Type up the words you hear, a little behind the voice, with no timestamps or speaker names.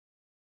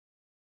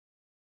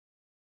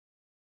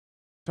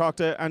Talked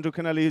to Andrew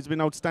Kenneally, who's been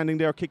outstanding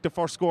there, kicked the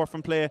first score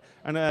from play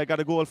and got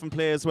a goal from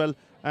play as well.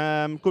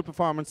 Good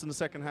performance in the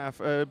second half.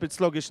 A bit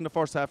sluggish in the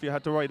first half. You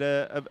had to ride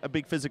a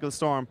big physical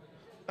storm.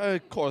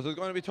 Of course, it's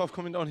going to be tough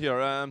coming down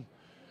here.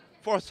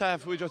 First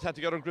half, we just had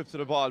to get our grips to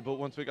the ball, but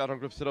once we got our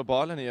grips to the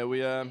ball, anyway,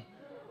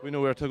 we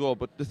knew where to go.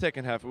 But the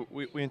second half,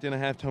 we went in a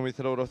half time. We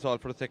set out us all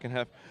for the second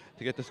half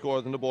to get the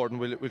scores on the board, and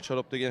we'll shut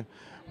up the game.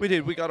 We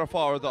did. We got our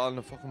forwards all on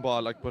the fucking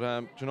ball.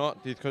 But you know,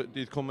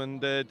 these coming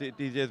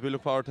these days, we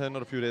look forward to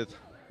another few days.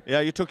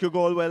 Yeah, you took your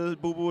goal well.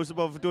 Boo Boo was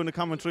above doing the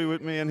commentary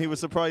with me, and he was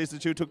surprised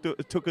that you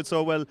took it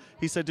so well.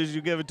 He said that you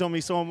gave a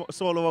dummy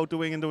solo out the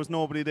wing, and there was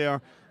nobody there.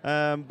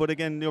 But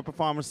again, your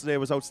performance today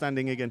was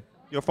outstanding. Again,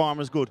 your form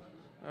is good.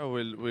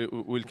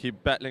 We'll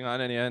keep battling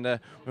on anyway, and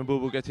when Boo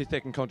Boo gets his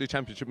second county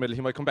championship medal,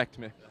 he might come back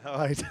to me. All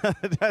right,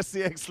 that's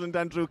the excellent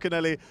Andrew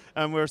Kenneally,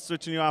 and we're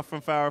switching you off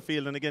from far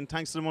field. And again,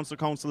 thanks to the Munster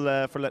Council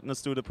for letting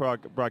us do the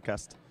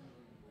broadcast.